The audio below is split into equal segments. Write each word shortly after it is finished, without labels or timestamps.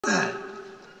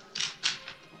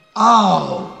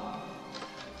Oh.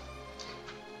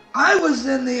 I was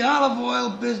in the olive oil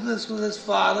business with his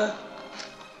father,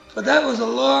 but that was a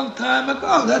long time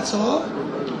ago, that's all.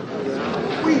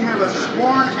 We have a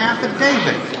sworn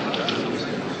affidavit.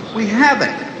 We have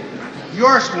it.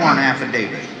 Your sworn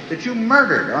affidavit that you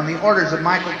murdered on the orders of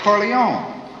Michael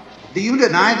Corleone. Do you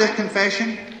deny this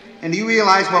confession? And do you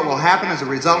realize what will happen as a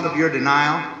result of your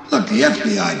denial? Look, the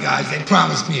FBI guys, they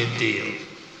promised me a deal.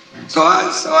 So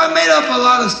I made up a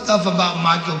lot of stuff about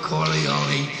Michael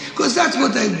Corleone, because that's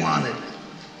what they wanted.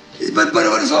 But it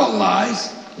was all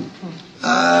lies.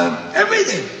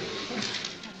 Everything.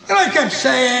 And I kept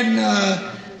saying,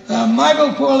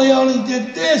 Michael Corleone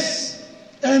did this,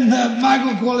 and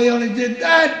Michael Corleone did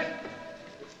that.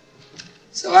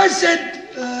 So I said,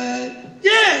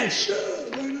 yeah, sure,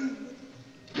 why not?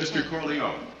 Mr.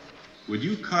 Corleone, would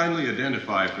you kindly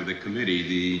identify for the committee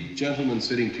the gentleman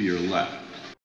sitting to your left?